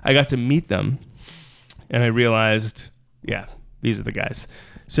I got to meet them. And I realized, yeah, these are the guys.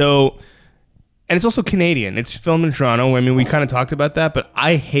 So, and it's also Canadian. It's filmed in Toronto. I mean, we kind of talked about that, but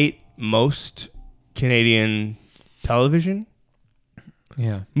I hate most Canadian television.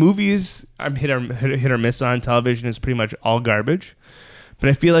 Yeah. Movies, I'm hit or miss on. Television is pretty much all garbage. But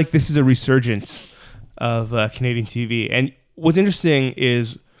I feel like this is a resurgence of Canadian TV. And what's interesting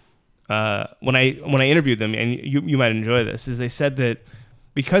is when I interviewed them, and you might enjoy this, is they said that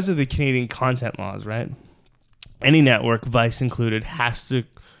because of the Canadian content laws, right? Any network, Vice included, has to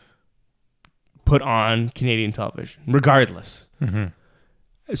put on Canadian television, regardless.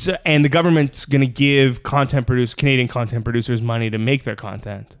 Mm-hmm. So, and the government's going to give Canadian content producers money to make their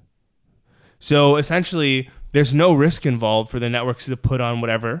content. So essentially, there's no risk involved for the networks to put on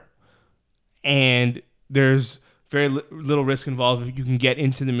whatever, and there's very little risk involved if you can get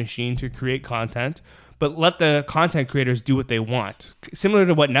into the machine to create content, but let the content creators do what they want. Similar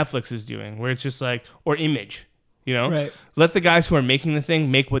to what Netflix is doing, where it's just like, or Image, you know? Right. Let the guys who are making the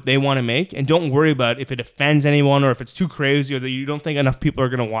thing make what they want to make, and don't worry about if it offends anyone or if it's too crazy or that you don't think enough people are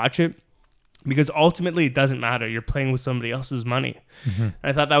going to watch it, because ultimately it doesn't matter. You're playing with somebody else's money. Mm-hmm. And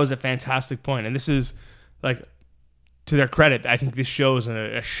I thought that was a fantastic point. And this is, like, to their credit, I think this show is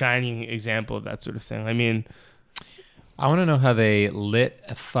a shining example of that sort of thing. I mean, I want to know how they lit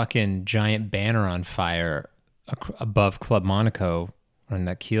a fucking giant banner on fire above Club Monaco on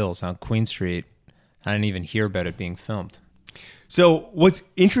that Keels on Queen Street. I didn't even hear about it being filmed. So what's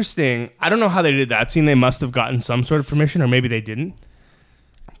interesting, I don't know how they did that scene. They must have gotten some sort of permission, or maybe they didn't.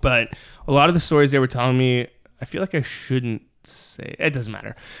 But a lot of the stories they were telling me, I feel like I shouldn't say, it doesn't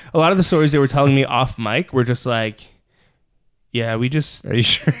matter. A lot of the stories they were telling me off mic were just like, yeah, we just... Are you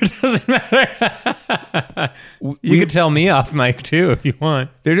sure it doesn't matter? You could tell me off mic too if you want.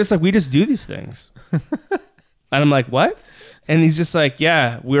 They're just like, we just do these things. And I'm like, what? And he's just like,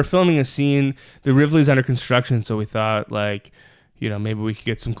 yeah, we were filming a scene. The Rivoli's under construction, so we thought, like, you know, maybe we could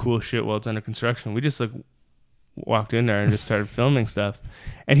get some cool shit while it's under construction. We just, like, walked in there and just started filming stuff.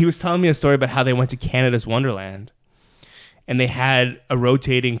 And he was telling me a story about how they went to Canada's Wonderland. And they had a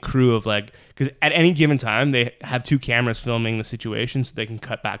rotating crew of, like, because at any given time, they have 2 cameras filming the situation so they can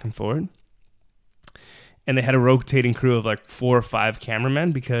cut back and forward. And they had a rotating crew of, like, 4 or 5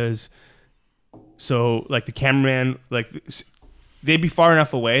 cameramen because, so, like, the cameraman, like, they'd be far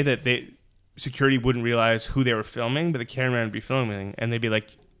enough away that security wouldn't realize who they were filming, but the cameraman would be filming. And they'd be like,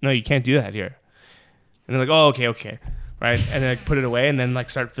 no, you can't do that here. And they're like, oh, okay. right? And then like, put it away and then like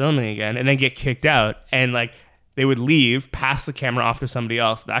start filming again and then get kicked out. And like they would leave, pass the camera off to somebody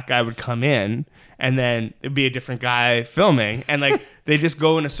else. That guy would come in and then it'd be a different guy filming. And like they just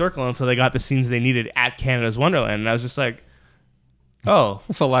go in a circle until they got the scenes they needed at Canada's Wonderland. And I was just like, oh.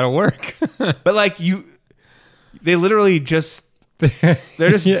 That's a lot of work. But like they literally just...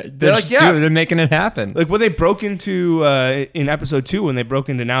 They're making it happen. Like when they broke into in episode 2, when they broke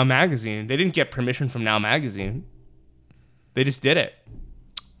into Now Magazine, they didn't get permission from Now Magazine. They just did it.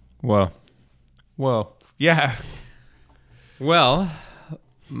 Whoa. Yeah. Well,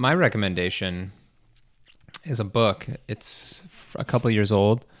 my recommendation is a book. It's a couple years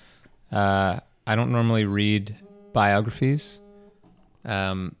old. I don't normally read biographies.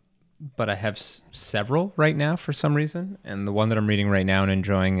 But I have several right now for some reason. And the one that I'm reading right now and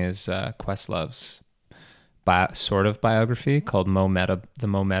enjoying is Questlove's sort of biography called The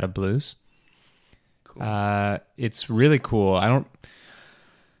Mo Meta Blues. Cool. It's really cool. I don't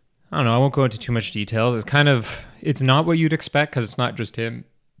know. I won't go into too much details. It's not what you'd expect because it's not just him.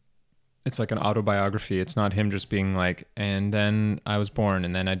 It's like an autobiography. It's not him just being like, and then I was born,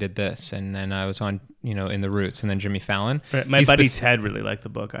 and then I did this, and then I was on, in the Roots, and then Jimmy Fallon. Right. My buddy Ted really liked the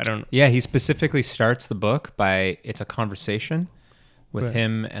book. Yeah, he specifically starts the book by it's a conversation with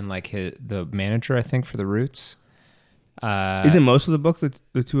him and like the manager, I think, for the Roots. Isn't most of the book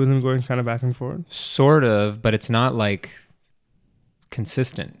the two of them going kind of back and forth? Sort of, but it's not like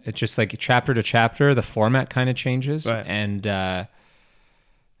consistent. It's just like chapter to chapter, the format kind of changes, right. And.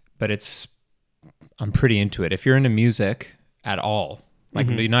 But I'm pretty into it. If you're into music at all, like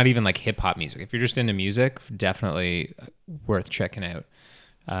not even like hip hop music, if you're just into music, definitely worth checking out.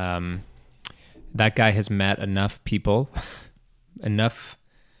 That guy has met enough people,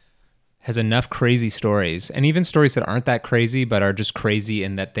 has enough crazy stories, and even stories that aren't that crazy, but are just crazy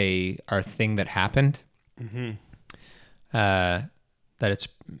in that they are a thing that happened. That it's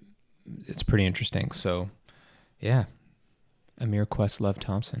pretty interesting. So, yeah. Amir Questlove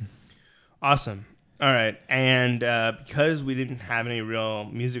Thompson. Awesome. All right. And because we didn't have any real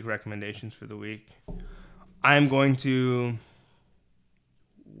music recommendations for the week, I'm going to...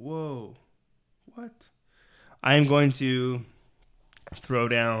 Whoa. What? I'm going to throw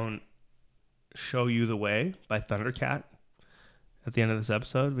down Show You the Way by Thundercat at the end of this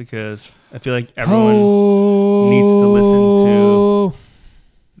episode because I feel like everyone needs to listen to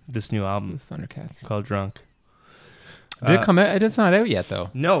this new album. Thundercats. Called Drunk. Did it come out? It's not out yet,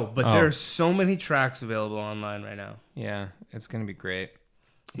 though. No, but there are so many tracks available online right now. Yeah, it's going to be great.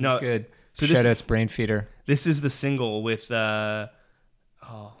 He's good. So Shout-outs Brainfeeder. This is the single with the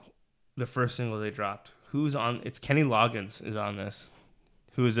first single they dropped. Who's on? It's Kenny Loggins is on this,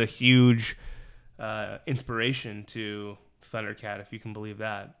 who is a huge inspiration to Thundercat, if you can believe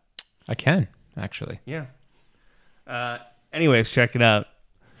that. I can, actually. Yeah. Anyways, check it out.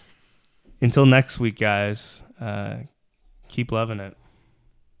 Until next week, guys. Keep loving it.